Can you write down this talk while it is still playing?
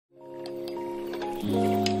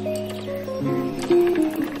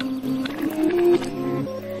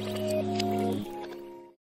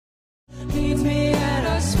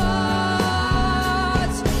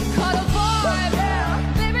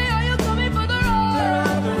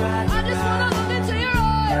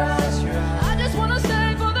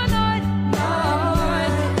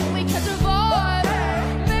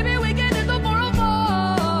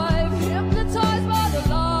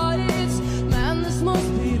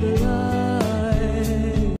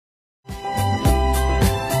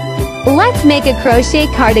Let's make a crochet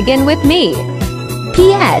cardigan with me.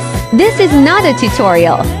 P.S. This is not a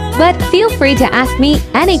tutorial, but feel free to ask me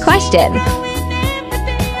any question.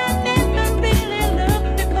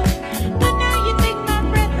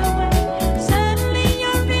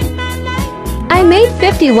 I made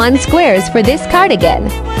 51 squares for this cardigan.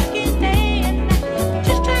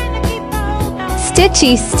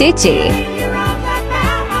 Stitchy, stitchy.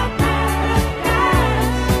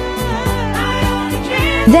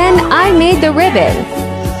 Then I made the ribbon.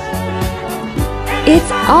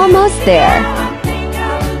 It's almost there.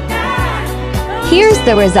 Here's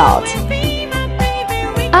the result.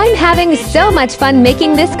 I'm having so much fun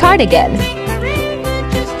making this cardigan.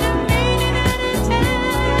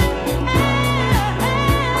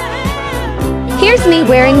 Here's me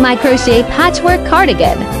wearing my crochet patchwork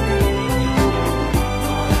cardigan.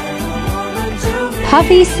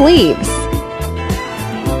 Puffy sleeves.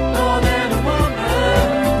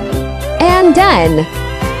 And done!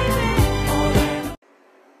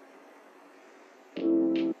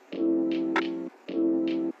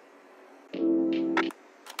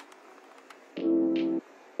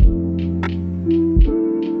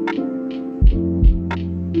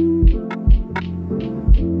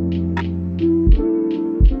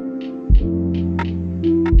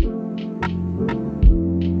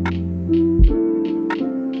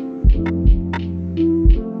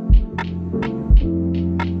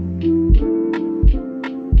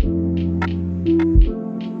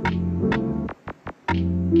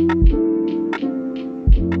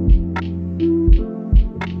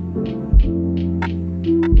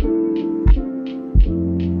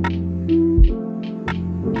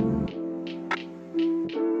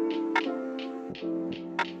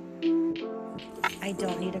 I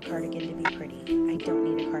don't need a cardigan to be pretty. I don't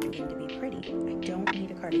need a cardigan to be pretty. I don't need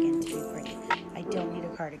a cardigan to be pretty. I don't need a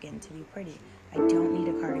cardigan to be pretty. I don't need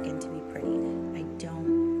a cardigan to be pretty. I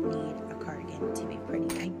don't need a cardigan to be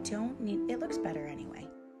pretty. I don't need, it looks better anyway.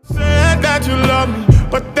 Said that you love me,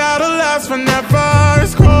 but that'll last forever.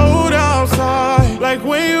 It's cold outside, like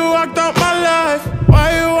when you walked out my life.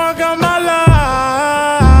 Why you walk out my life?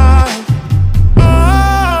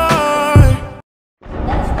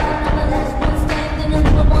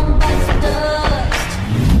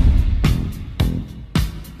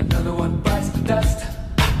 Another one bites the dust.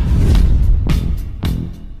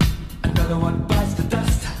 Another one bites the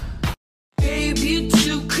dust. Babe, you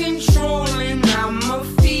too controlling. I'ma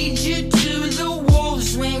feed you to the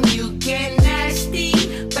wolves when you get nasty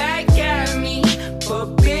back at me.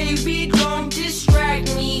 But baby, don't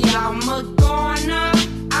distract me. I'm a goner.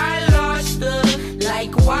 I lost her.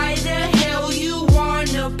 Like, why the hell you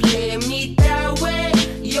wanna play me that way?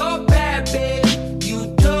 You're bad, babe.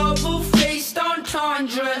 You double-faced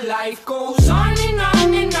entendre. Life goes on and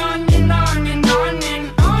on and on and on and on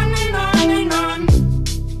and on and on and on.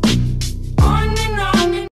 On and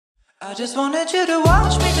on and I just wanted you to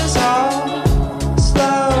watch me dissolve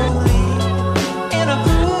slowly in a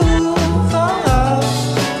groove of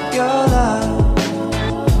your love.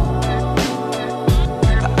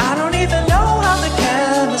 But I don't even know how the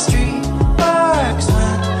chemistry works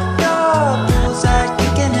when your bullseye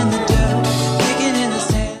kicking in the dirt, kicking in the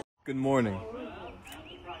sand. Good morning.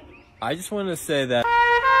 I just wanted to say that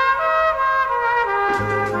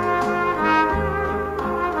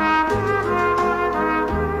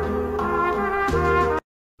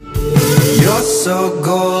you're so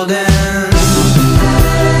golden.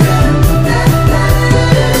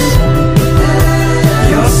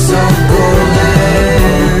 You're so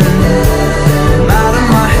golden. I'm out of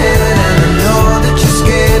my head and I know that you're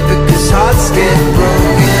scared because hearts get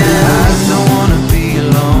broken. I don't wanna be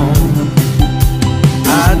alone.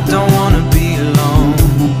 I don't wanna be alone.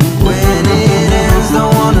 When it ends,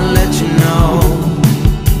 don't wanna let you know.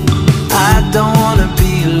 I don't wanna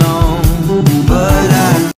be alone, but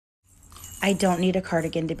I don't need a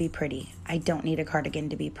cardigan to be pretty. I don't need a cardigan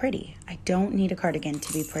to be pretty. I don't need a cardigan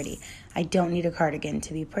to be pretty. I don't need a cardigan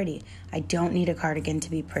to be pretty. I don't need a cardigan to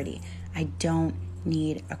be pretty. I don't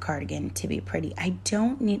need a cardigan to be pretty. I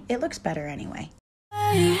don't need, it looks better anyway.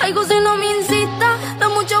 Algo si no me incita, da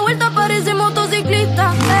mucha vuelta, parece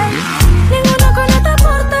motociclista. Ninguna con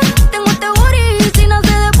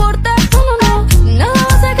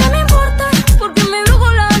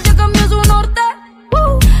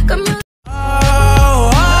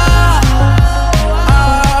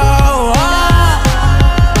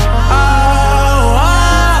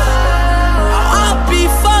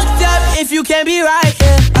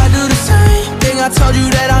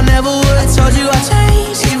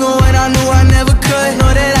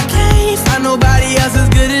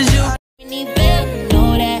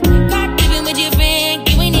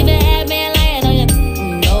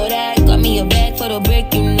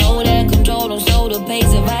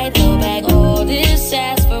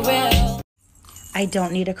I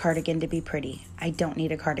don't need a cardigan to be pretty. I don't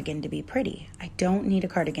need a cardigan to be pretty. I don't need a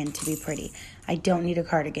cardigan to be pretty. I don't need a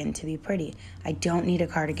cardigan to be pretty. I don't need a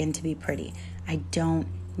cardigan to be pretty. I don't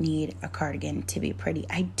need a cardigan to be pretty.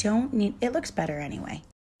 I don't need, it looks better anyway.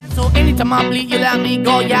 So anytime I bleed, you let me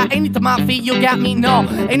go. Yeah, anytime I feel, you got me, no.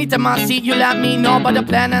 Anytime I see, you let me know. But the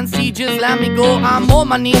plan and see, just let me go. I'm on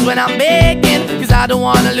my knees when I'm begging, cause I don't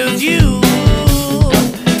wanna lose you.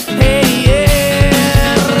 Hey,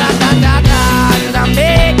 yeah, ra-da-da-da, cause I'm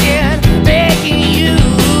begging you.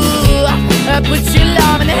 Put your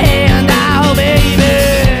love in the hand now,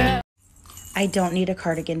 baby. I don't need a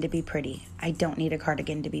cardigan to be pretty. I don't need a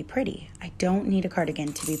cardigan to be pretty. I don't need a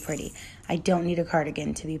cardigan to be pretty. I don't need a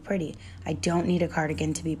cardigan to be pretty. I don't need a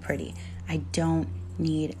cardigan to be pretty. I don't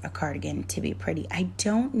need a cardigan to be pretty. I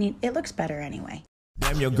don't need, it looks better anyway.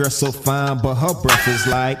 Damn, your girl so fine, but her breath is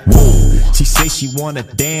like woo. She say she wanna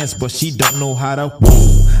dance, but she don't know how to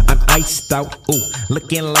woo. I'm iced out, ooh,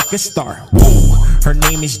 looking like a star, woo. Her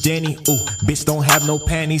name is Jenny, ooh, bitch don't have no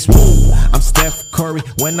panties, woo. I'm Steph Curry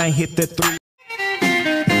when I hit the three.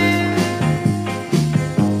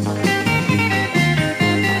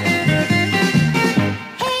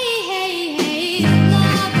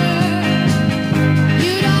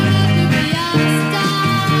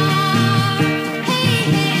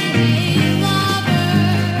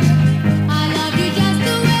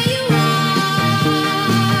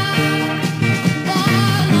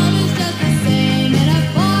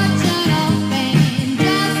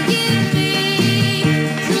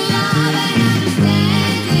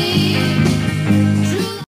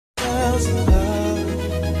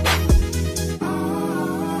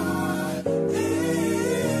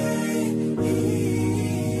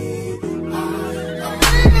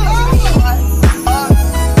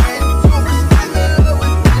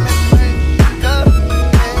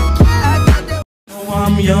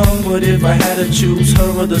 Young, but if I had to choose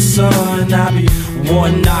her or the sun, I'd be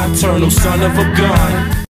one nocturnal son of a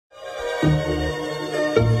gun.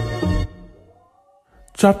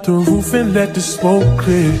 Drop the roof and let the smoke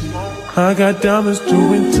clear. I got diamonds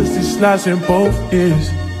doing tootsie slides in both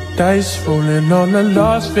ears. Dice rolling on the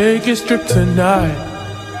Las Vegas strip tonight.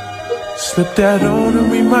 Slip that on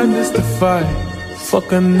and we might miss the fight.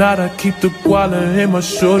 Fuck or not, I keep the guala in my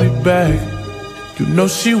shorty bag. You know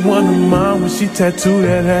she one of mine when she tattooed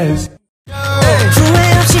that ass.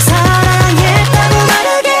 후회 없이 사랑했다고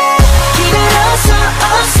말하게 길을 어서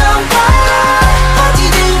와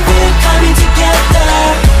어디든 we're coming together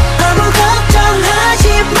아무 걱정하지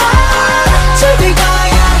마 즐길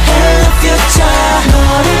거야 in the future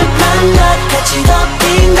너를 만나 같이 더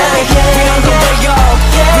빛나게 We on the way up,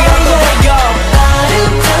 we on the way up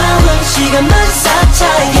아름다운 시간만 쌓자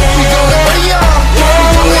We on the way up,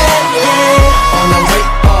 on the way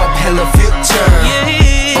up, hello future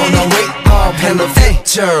On the way up, hello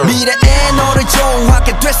future 미래에 너를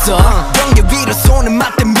좋아하게 됐어 경계 위로 손을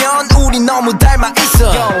맞대면 우리 너무 닮아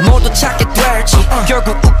있어 모두 찾게 될지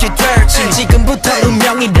결국 웃게 될지 지금부터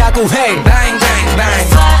운명이라고 해 Bang bang bang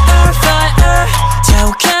Fire fire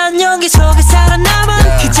자욱한 연기 속에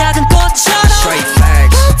살아남은 그 작은 꽃처럼 Straight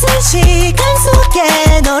facts 모든 시간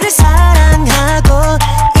속에 너를 사랑하고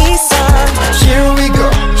있어 Here we go,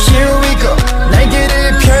 here we go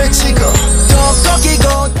날개를 펼치고 또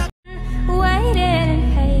꺾이고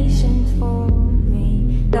Waiting patient for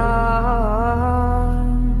me,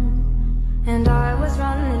 and I was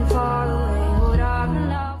running far away. Would I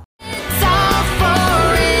know? It's all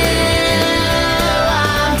for real.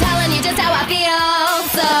 I'm telling you just how I feel.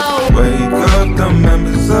 So Wake up the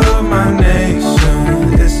members of my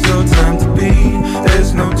nation. It's your time to be.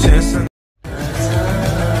 There's no chance.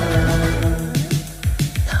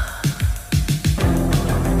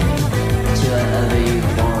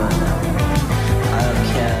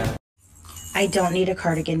 I don't need a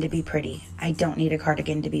cardigan to be pretty. I don't need a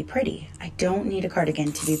cardigan to be pretty. I don't need a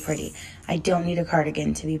cardigan to be pretty. I don't need a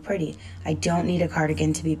cardigan to be pretty. I don't need a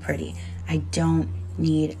cardigan to be pretty. I don't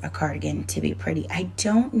need a cardigan to be pretty. I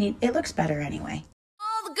don't need, it looks better anyway.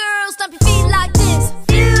 all the girls stomp your feet like this.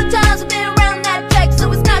 Few times I've been around that track,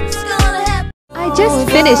 so it's not just gonna happen. I just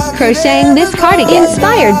finished crocheting this cardigan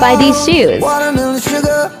inspired by these shoes. Watermelon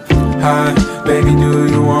sugar Hi, baby, do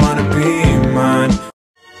you wanna be mine?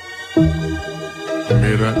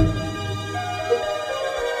 Mira.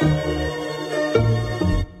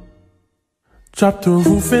 Drop the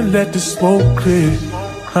roof and let the smoke clear.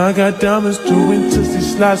 I got diamonds doing tootsie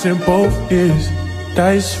slides in both ears.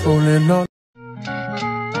 Dice rolling on.